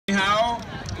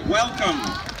welcome.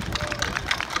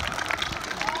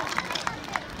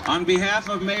 On behalf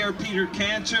of Mayor Peter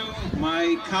Cantu,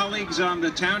 my colleagues on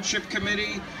the Township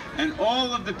Committee, and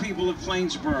all of the people of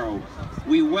Plainsboro,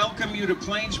 we welcome you to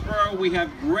Plainsboro. We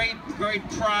have great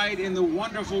pride in the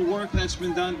wonderful work that's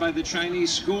been done by the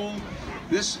Chinese school.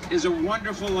 This is a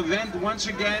wonderful event once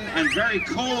again, and very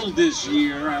cold this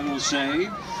year, I will say.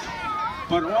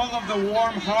 But all of the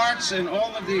warm hearts and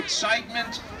all of the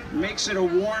excitement makes it a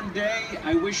warm day.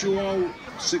 I wish you all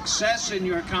success in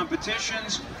your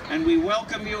competitions, and we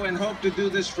welcome you and hope to do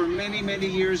this for many, many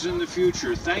years in the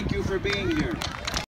future. Thank you for being here.